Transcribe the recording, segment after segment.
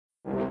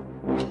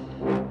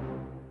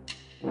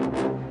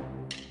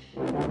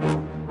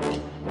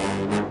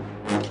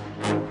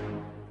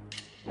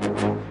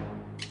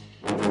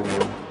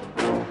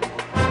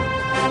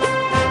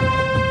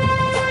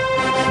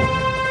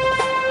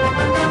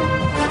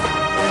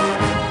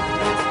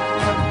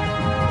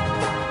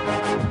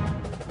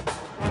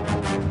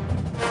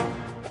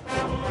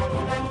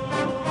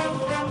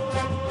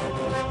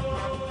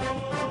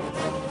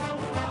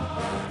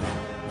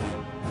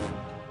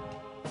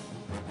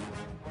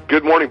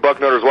morning,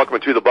 Bucknutters. Welcome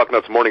to the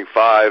Bucknuts Morning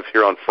 5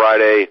 here on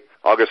Friday,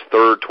 August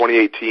 3rd,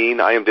 2018.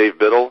 I am Dave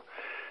Biddle.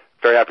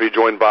 Very happy to be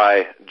joined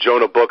by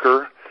Jonah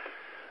Booker.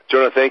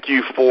 Jonah, thank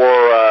you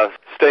for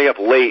staying up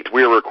late.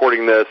 We are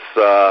recording this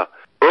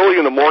early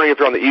in the morning if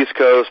you're on the East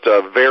Coast,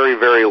 very,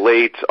 very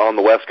late on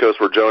the West Coast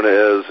where Jonah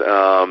is,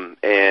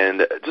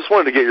 and just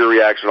wanted to get your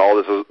reaction to all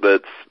this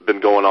that's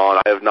been going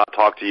on. I have not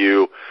talked to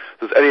you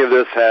since any of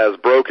this has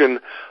broken.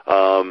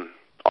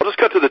 I'll just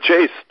cut to the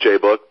chase,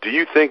 J-Book. Do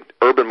you think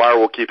Urban Meyer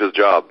will keep his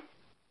job?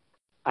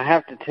 I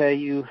have to tell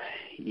you,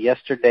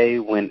 yesterday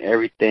when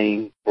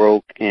everything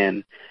broke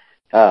and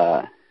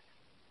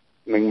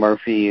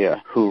McMurphy,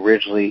 who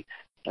originally,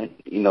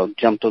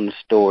 jumped on the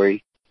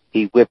story,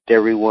 he whipped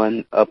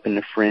everyone up in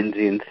a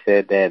frenzy and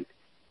said that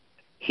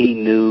he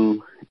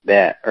knew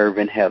that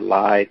Urban had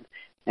lied.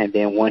 And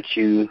then once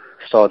you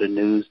saw the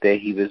news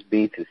that he was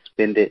being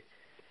suspended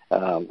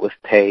with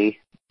pay,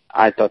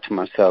 I thought to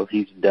myself,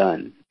 he's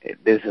done.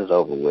 This is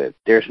over with.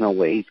 There's no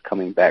way he's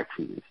coming back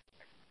from this.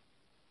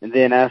 And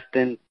then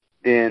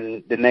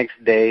then the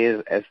next day,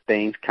 as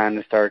things kind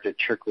of started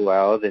to trickle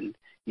out and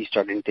you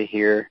starting to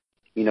hear,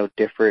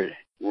 different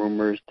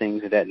rumors,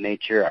 things of that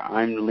nature,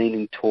 I'm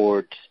leaning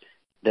towards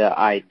the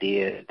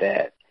idea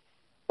that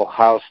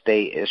Ohio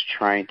State is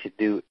trying to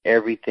do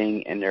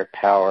everything in their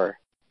power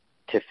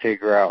to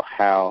figure out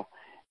how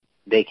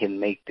they can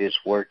make this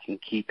work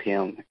and keep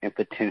him and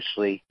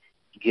potentially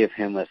give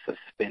him a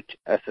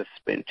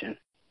suspension.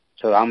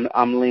 So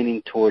I'm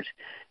leaning towards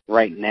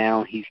right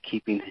now he's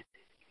keeping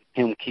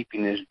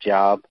his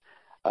job,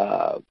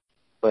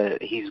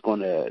 but he's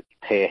going to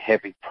pay a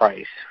heavy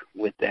price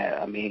with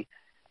that. I mean,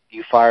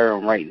 you fire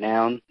him right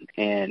now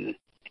and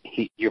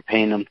you're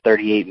paying him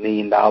 $38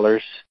 million.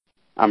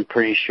 I'm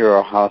pretty sure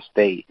Ohio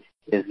State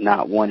is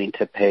not wanting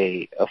to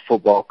pay a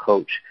football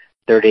coach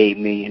 $38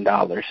 million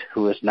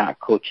who is not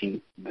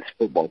coaching this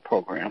football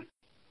program.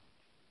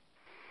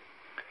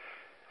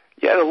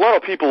 Yeah, and a lot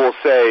of people will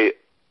say,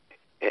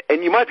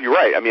 and you might be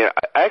right. I mean,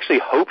 I actually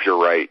hope you're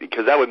right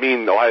because that would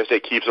mean Ohio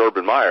State keeps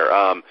Urban Meyer.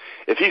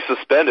 If he's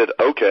suspended,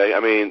 okay. I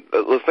mean,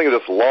 let's think of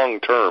this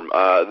long term.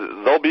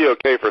 They'll be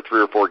okay for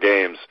 3 or 4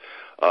 games.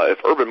 If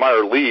Urban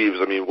Meyer leaves,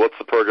 I mean, what's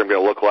the program going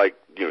to look like,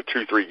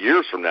 2-3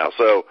 years from now?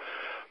 So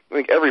I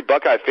think every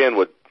Buckeye fan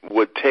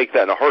would take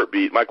that in a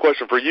heartbeat. My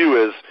question for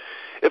you is,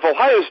 if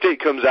Ohio State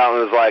comes out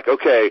and is like,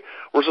 okay,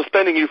 we're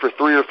suspending you for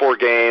 3 or 4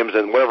 games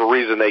and whatever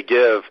reason they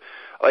give,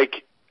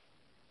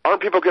 aren't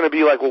people going to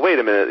be like, well, wait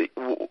a minute,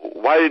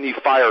 why didn't you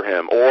fire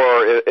him?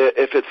 Or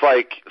if it's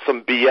like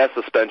some BS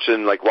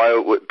suspension,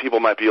 people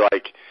might be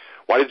like,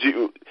 why did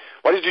you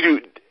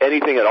do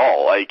anything at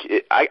all? I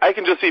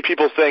can just see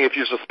people saying if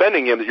you're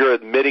suspending him, that you're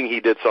admitting he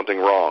did something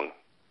wrong.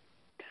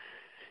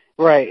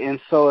 Right,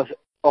 and so if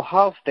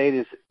Ohio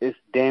State is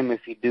damn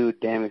if you do,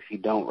 damn if you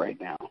don't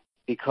right now,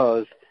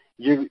 because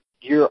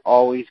you're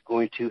always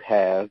going to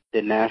have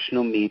the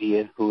national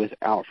media who is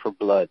out for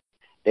blood.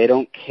 They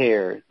don't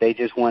care. They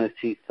just want to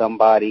see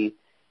somebody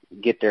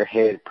get their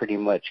head pretty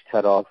much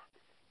cut off.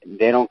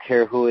 They don't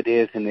care who it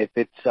is, and if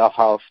it's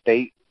Ohio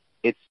State,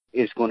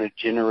 it's going to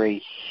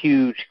generate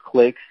huge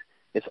clicks.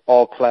 It's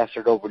all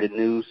plastered over the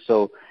news.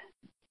 So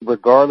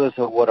regardless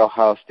of what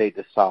Ohio State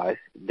decides,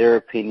 their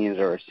opinions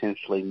are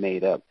essentially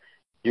made up.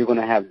 You're going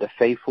to have the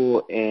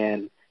faithful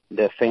and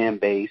the fan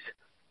base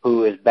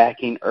who is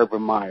backing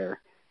Urban Meyer.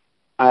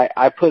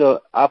 I put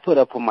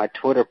up on my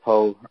Twitter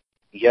poll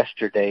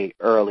yesterday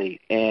early,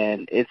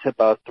 and it's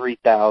about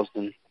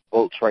 3,000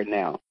 votes right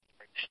now.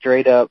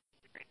 Straight up,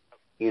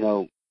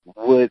 do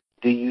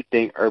you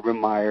think Urban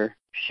Meyer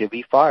should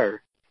be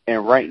fired?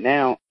 And right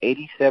now,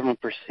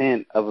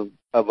 87% of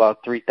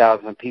about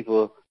 3,000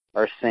 people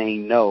are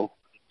saying no.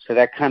 So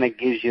that kind of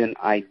gives you an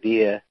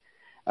idea,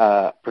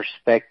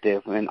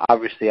 perspective. And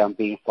obviously, I'm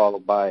being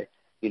followed by,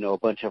 a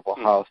bunch of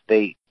Ohio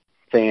State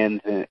fans.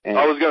 And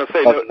I was going to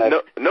say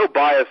no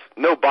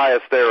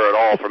bias there at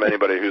all from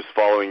anybody who's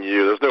following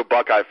you. There's no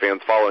Buckeye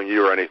fans following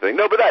you or anything.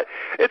 No, but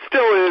it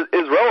still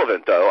is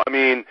relevant though. I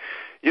mean,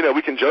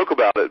 we can joke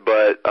about it,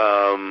 but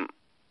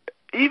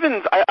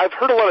even I've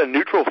heard a lot of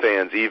neutral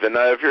fans. Even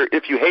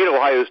if you hate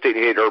Ohio State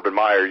and you hate Urban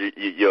Meyer,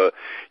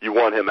 you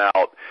want him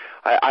out.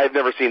 I've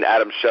never seen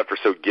Adam Schefter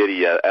so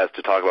giddy as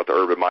to talk about the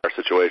Urban Meyer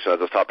situation.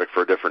 That's a topic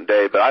for a different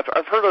day. But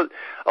I've heard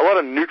a lot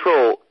of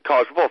neutral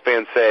college football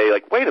fans say,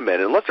 wait a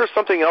minute, unless there's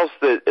something else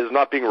that is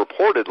not being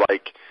reported,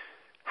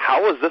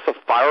 how is this a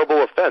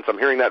fireable offense? I'm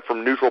hearing that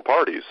from neutral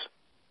parties.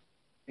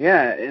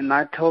 Yeah, and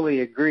I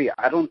totally agree.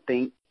 I don't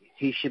think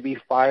he should be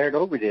fired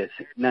over this.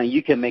 Now,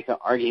 you can make an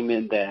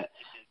argument that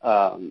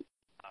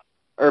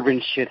Urban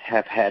should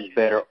have had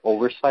better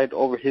oversight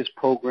over his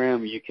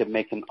program. You can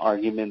make an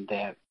argument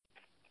that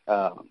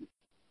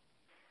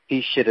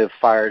he should have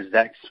fired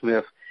Zach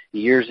Smith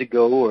years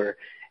ago, or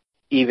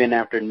even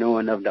after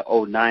knowing of the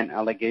 2009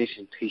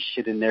 allegations, he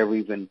should have never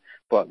even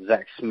brought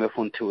Zach Smith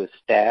onto his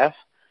staff.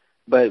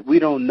 But we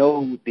don't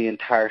know the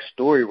entire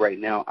story right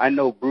now. I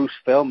know Bruce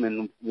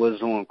Feldman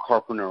was on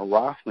Carpenter and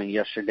Rothman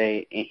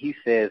yesterday, and he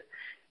says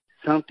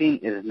something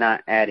is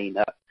not adding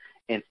up.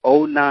 In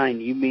 2009,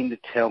 you mean to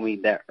tell me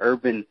that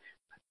Urban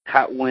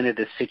caught wind of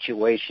the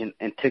situation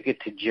and took it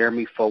to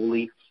Jeremy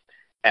Foley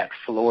at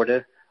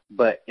Florida.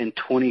 But in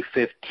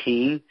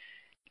 2015,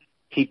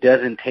 he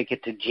doesn't take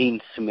it to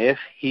Gene Smith.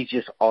 He's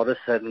just all of a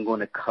sudden going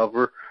to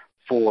cover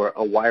for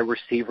a wide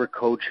receiver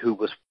coach who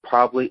was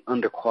probably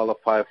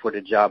underqualified for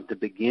the job to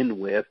begin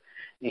with,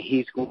 and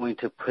he's going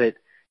to put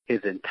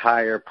his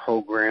entire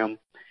program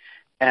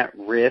at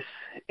risk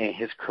and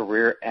his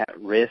career at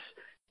risk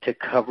to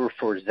cover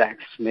for Zach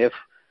Smith.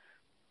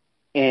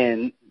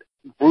 And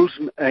Bruce,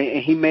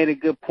 he made a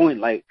good point.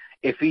 Like,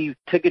 if he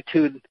took it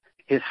to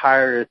his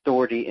higher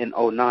authority in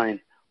 2009,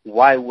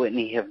 why wouldn't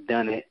he have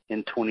done it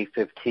in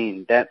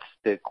 2015? That's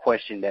the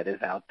question that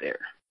is out there.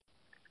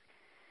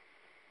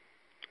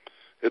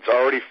 It's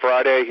already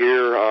Friday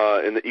here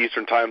in the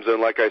Eastern Time Zone.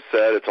 Like I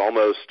said, it's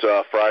almost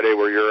Friday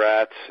where you're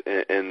at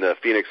in the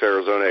Phoenix,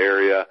 Arizona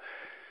area.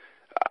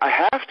 I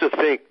have to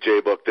think,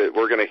 J-Book, that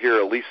we're going to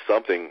hear at least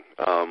something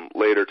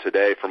later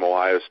today from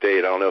Ohio State.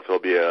 I don't know if it'll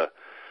be a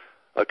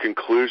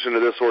conclusion to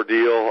this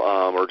ordeal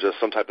or just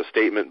some type of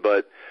statement,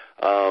 but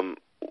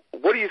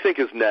what do you think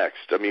is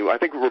next? I mean, I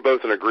think we're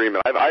both in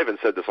agreement. I haven't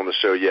said this on the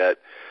show yet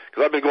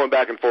because I've been going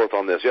back and forth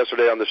on this.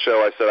 Yesterday on the show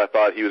I said I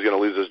thought he was going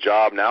to lose his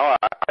job. Now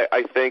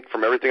I think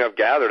from everything I've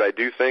gathered, I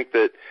do think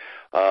that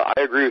I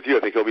agree with you. I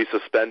think he'll be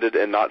suspended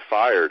and not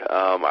fired.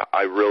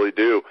 I really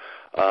do.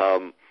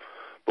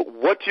 But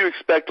what do you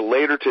expect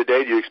later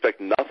today? Do you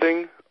expect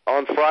nothing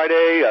on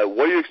Friday?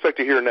 What do you expect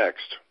to hear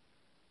next?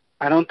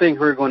 I don't think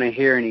we're going to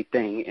hear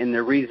anything, and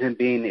the reason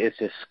being is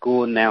the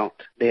school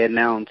they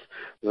announced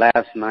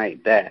last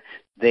night that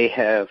they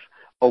have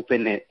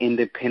opened an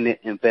independent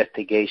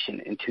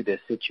investigation into this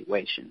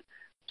situation.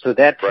 So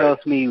that tells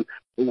me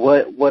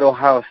what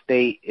Ohio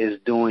State is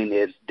doing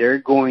is they're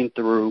going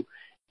through,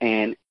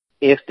 and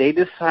if they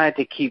decide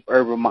to keep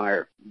Urban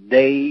Meyer,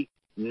 they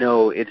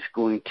know it's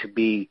going to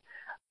be,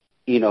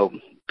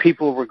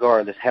 people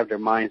regardless have their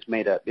minds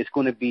made up. It's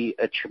going to be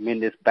a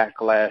tremendous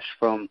backlash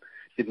from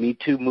the Me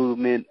Too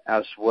movement,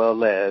 as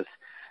well as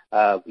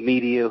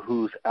media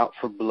who's out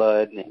for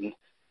blood, and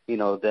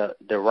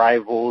the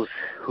rivals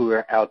who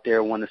are out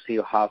there want to see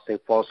Ohio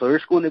State fall. So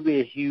there's going to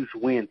be a huge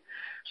win.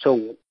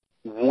 So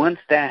once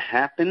that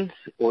happens,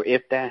 or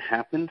if that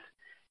happens,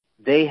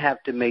 they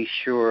have to make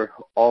sure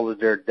all of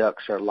their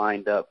ducks are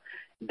lined up.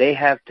 They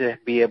have to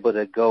be able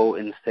to go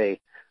and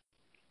say,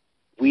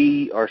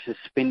 we are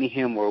suspending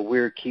him or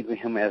we're keeping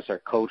him as our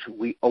coach.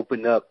 We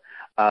opened up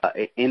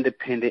an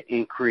independent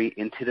inquiry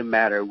into the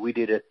matter. We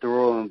did a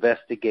thorough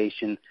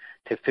investigation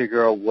to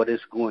figure out what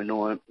is going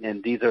on,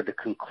 and these are the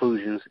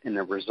conclusions and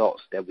the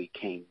results that we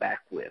came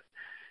back with.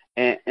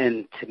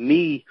 And to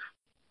me,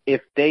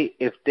 if they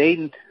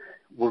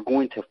were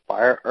going to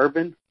fire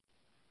Urban,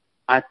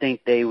 I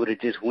think they would have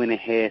just went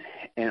ahead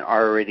and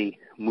already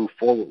moved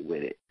forward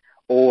with it.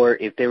 Or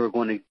if they were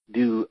going to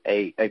do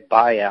a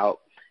buyout,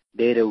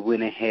 they'd have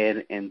went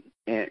ahead and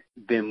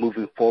been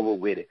moving forward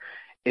with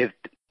it.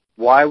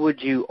 Why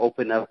would you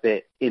open up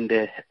an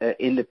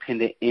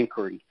independent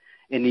inquiry?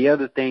 And the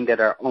other thing that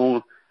our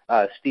own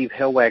Steve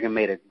Hellwagon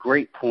made a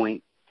great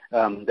point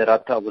that I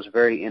thought was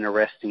very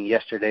interesting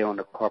yesterday on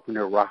the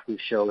Carpenter Rockman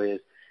show is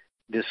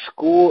the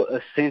school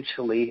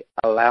essentially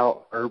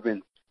allowed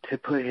Urban to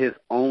put his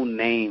own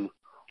name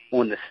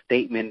on the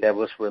statement that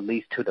was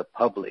released to the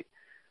public.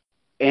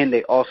 And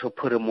they also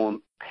put him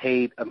on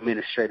paid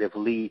administrative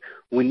leave.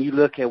 When you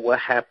look at what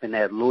happened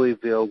at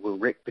Louisville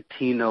with Rick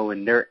Pitino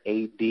and their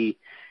AD,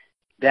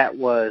 that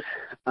was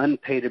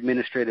unpaid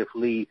administrative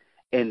leave,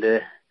 and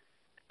the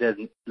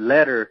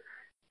letter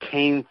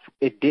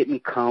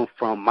didn't come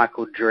from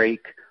Michael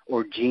Drake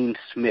or Gene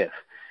Smith.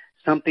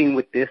 Something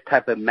with this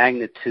type of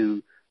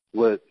magnitude,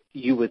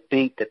 you would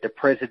think that the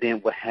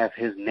president would have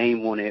his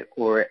name on it,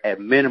 or at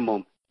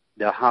minimum,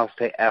 the Ohio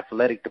State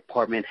Athletic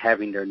Department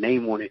having their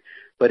name on it.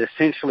 But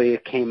essentially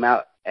it came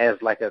out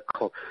as like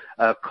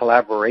a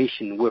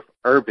collaboration with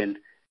Urban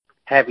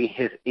having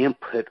his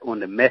input on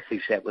the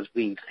message that was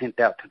being sent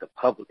out to the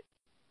public.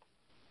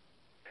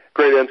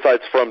 Great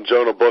insights from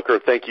Jonah Booker.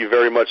 Thank you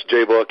very much,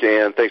 J-Book,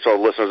 and thanks to all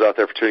the listeners out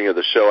there for tuning in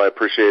to the show. I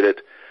appreciate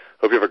it.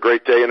 Hope you have a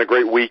great day and a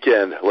great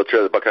weekend. Let's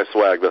hear the Buckeye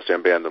Swag, best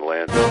damn band in the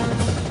land.